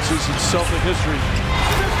performances in Celtic history?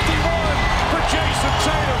 51 for Jason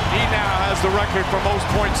Tatum. He now has the record for most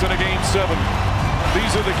points in a Game 7.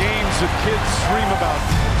 These are the games that kids dream about.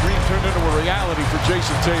 Dream turned into a reality for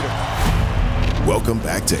Jason Tatum. Welcome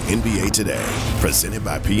back to NBA Today, presented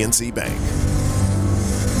by PNC Bank.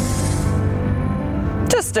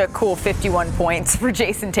 Just a cool 51 points for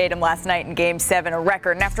Jason Tatum last night in Game 7, a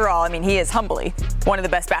record. And after all, I mean, he is humbly one of the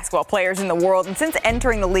best basketball players in the world. And since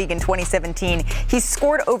entering the league in 2017, he's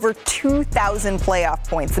scored over 2,000 playoff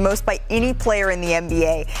points, the most by any player in the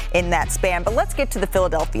NBA in that span. But let's get to the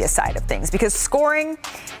Philadelphia side of things, because scoring,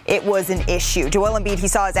 it was an issue. Joel Embiid, he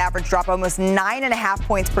saw his average drop almost 9.5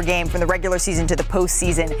 points per game from the regular season to the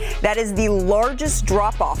postseason. That is the largest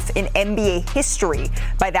drop-off in NBA history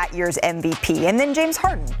by that year's MVP. And then James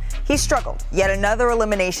Harden, he struggled. Yet another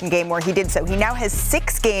elimination game where he did so. He now has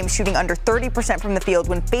 6 games shooting under 30% from the field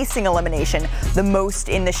when facing elimination, the most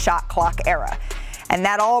in the shot clock era. And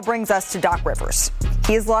that all brings us to Doc Rivers.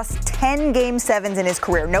 He has lost 10 Game 7s in his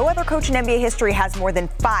career. No other coach in NBA history has more than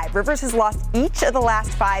 5. Rivers has lost each of the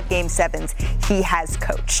last 5 Game 7s he has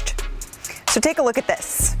coached. So take a look at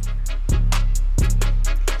this.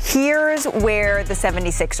 Here's where the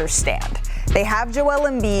 76ers stand. They have Joel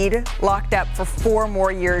Embiid locked up for 4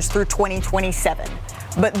 more years through 2027.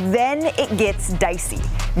 But then it gets dicey.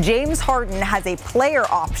 James Harden has a player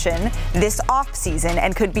option this offseason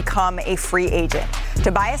and could become a free agent.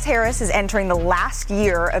 Tobias Harris is entering the last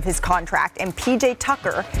year of his contract, and PJ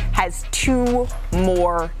Tucker has 2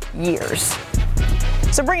 more years.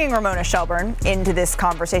 So bringing Ramona Shelburne into this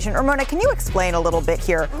conversation. Ramona, can you explain a little bit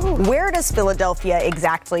here? Where does Philadelphia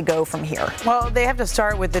exactly go from here? Well, they have to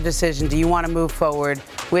start with the decision. Do you want to move forward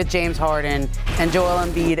with James Harden and Joel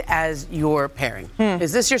Embiid as your pairing?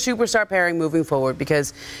 Is this your superstar pairing moving forward?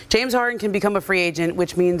 Because James Harden can become a free agent,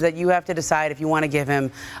 which means that you have to decide if you want to give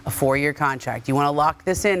him a 4-year contract. You want to lock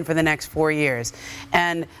this in for the next 4 years.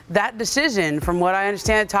 And that decision, from what I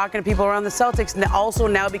understand, talking to people around the Celtics, also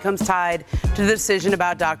now becomes tied to the decision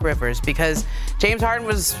about Doc Rivers, because James Harden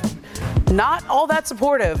was not all that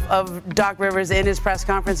supportive of Doc Rivers in his press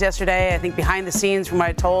conference yesterday. I think behind the scenes, from what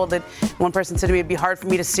I told, that one person said to me, it'd be hard for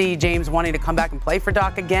me to see James wanting to come back and play for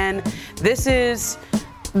Doc again. This is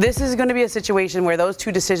going to be a situation where those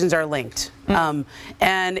two decisions are linked.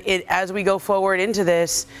 And as we go forward into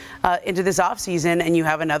this offseason and you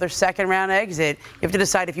have another second round exit, you have to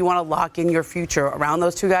decide if you want to lock in your future around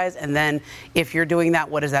those two guys. And then if you're doing that,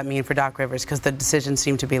 what does that mean for Doc Rivers? Because the decisions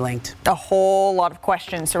seem to be linked. A whole lot of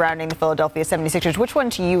questions surrounding the Philadelphia 76ers. Which one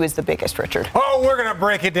to you is the biggest, Richard? Oh, we're going to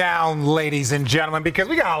break it down, ladies and gentlemen, because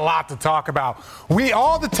we got a lot to talk about.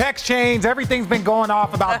 All the text chains, everything's been going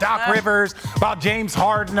off about Doc Rivers, about James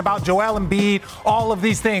Harden, about Joel Embiid, all of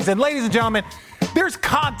these things. And ladies and gentlemen, there's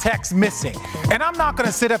context missing. And I'm not going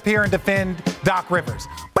to sit up here and defend Doc Rivers.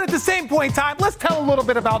 But at the same point in time, let's tell a little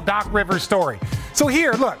bit about Doc Rivers' story. So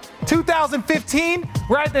here, look, 2015,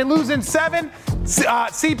 right? They lose in 7.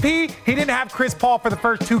 CP, he didn't have Chris Paul for the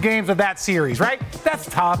first 2 games of that series, right? That's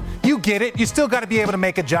tough. You get it. You still got to be able to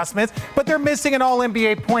make adjustments. But they're missing an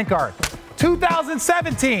all-NBA point guard.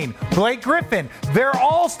 2017, Blake Griffin, their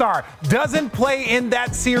all-star, doesn't play in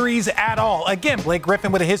that series at all. Again, Blake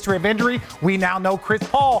Griffin with a history of injury. We now know Chris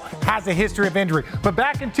Paul has a history of injury. But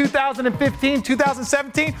back in 2015,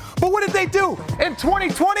 2017, but what did they do? In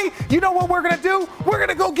 2020, you know what we're going to do? We're going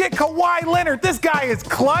to go get Kawhi Leonard. This guy is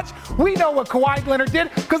clutch. We know what Kawhi Leonard did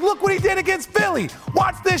because look what he did against Philly.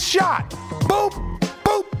 Watch this shot. Boop,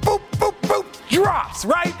 boop, boop, boop, boop. Drops,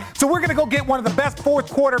 right? So we're going to go get one of the best fourth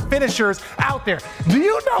quarter finishers out there. Do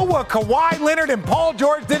you know what Kawhi Leonard and Paul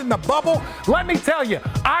George did in the bubble? Let me tell you,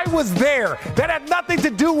 I was there. That had nothing to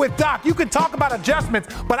do with Doc. You can talk about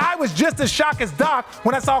adjustments, but I was just as shocked as Doc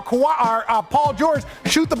when I saw Paul George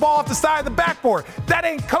shoot the ball off the side of the backboard. That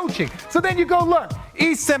ain't coaching. So then you go, look,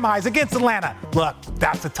 East semis against Atlanta. Look,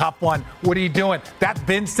 that's a tough one. What are you doing? That's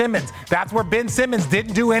Ben Simmons. That's where Ben Simmons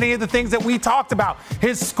didn't do any of the things that we talked about.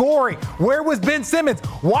 His scoring. Where was Ben Simmons?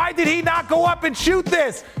 Why did he not go up and shoot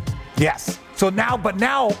this? Yes. So now,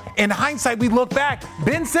 in hindsight, we look back.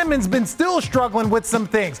 Ben Simmons been still struggling with some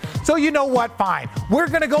things. So you know what? Fine. We're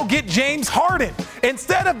going to go get James Harden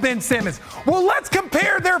instead of Ben Simmons. Well, let's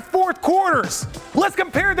compare their fourth quarters.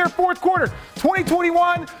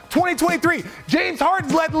 2021, 2023. James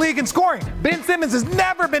Harden's led the league in scoring. Ben Simmons has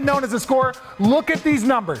never been known as a scorer. Look at these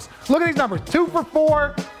numbers. 2 for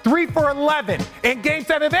 4, 3 for 11. In Game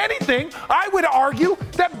 7, if anything, I would argue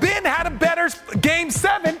that Ben had a better Game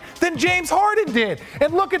 7 than James Harden did.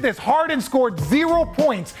 And look at this. Harden scored 0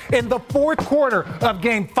 points in the fourth quarter of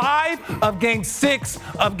Game 5, of Game 6,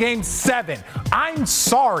 of Game 7. I'm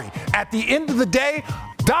sorry. At the end of the day,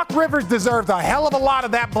 Doc Rivers deserves a hell of a lot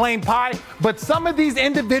of that blame pie, but some of these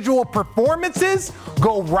individual performances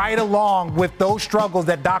go right along with those struggles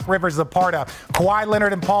that Doc Rivers is a part of. Kawhi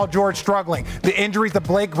Leonard and Paul George struggling. The injuries of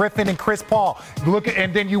Blake Griffin and Chris Paul.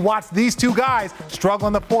 And then you watch these two guys struggle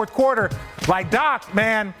in the fourth quarter. Like, Doc,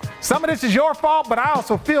 man, some of this is your fault, but I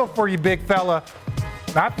also feel for you, big fella.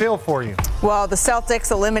 I feel for you. Well, the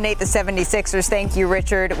Celtics eliminate the 76ers. Thank you,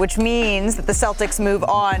 Richard, which means that the Celtics move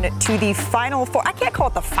on to the Final Four. I can't call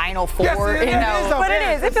it the Final Four, yes, it is, but it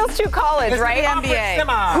is. It feels too college, right?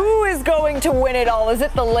 NBA. Who is going to win it all? Is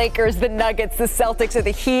it the Lakers, the Nuggets, the Celtics, or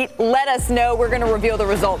the Heat? Let us know. We're going to reveal the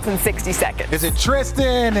results in 60 seconds. Is it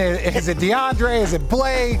Tristan? Is it DeAndre? Is it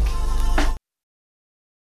Blake?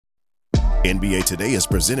 NBA Today is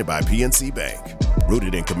presented by PNC Bank,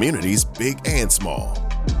 rooted in communities big and small.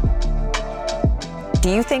 Do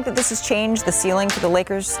you think that this has changed the ceiling for the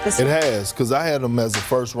Lakers this year? It has, because I had them as a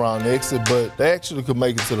first-round exit, but they actually could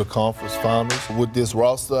make it to the conference finals. With this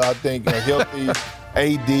roster, I think a healthy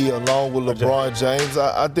AD along with LeBron James,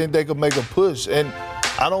 I think they could make a push. And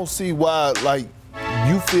I don't see why,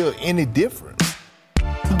 you feel any different.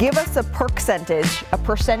 Give us a percentage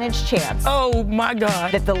chance. Oh, my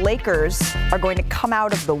God. That the Lakers are going to come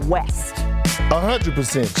out of the West.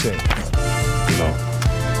 100% chance.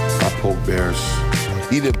 I poke bears.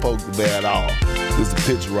 He didn't poke the bear at all. This is the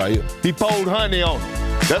picture right here. He pulled honey on him.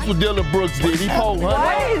 That's what Dillon Brooks did. He pulled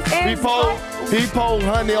honey. He pulled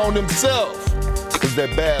honey on himself. Because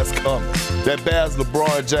that bear's coming. That bear's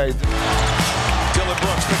LeBron James. Dillon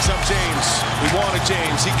Brooks picks up James. He wanted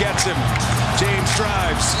James. He gets him. James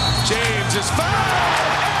drives. James is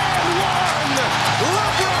fouled and one.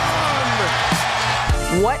 LeBron.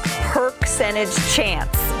 What percentage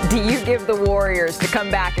chance do you give the Warriors to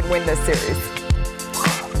come back and win this series?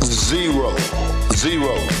 Zero.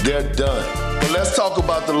 They're done. But let's talk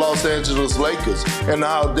about the Los Angeles Lakers and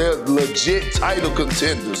how they're legit title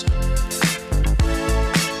contenders.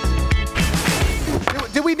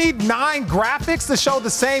 Did we need 9 graphics to show the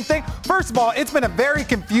same thing. First of all, it's been a very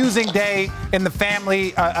confusing day in the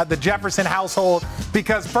family, the Jefferson household,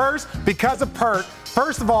 because of Pert.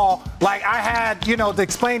 First of all, like I had, to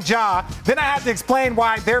explain Ja, then I had to explain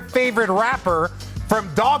why their favorite rapper from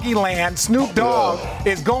Doggyland, Snoop Dogg,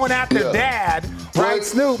 is going after Dad. Right,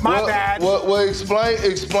 Snoop, my bad. Well,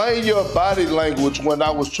 explain your body language when I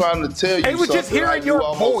was trying to tell you. It was just hearing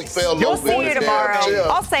your voice. You'll see it tomorrow.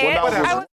 I'll say it.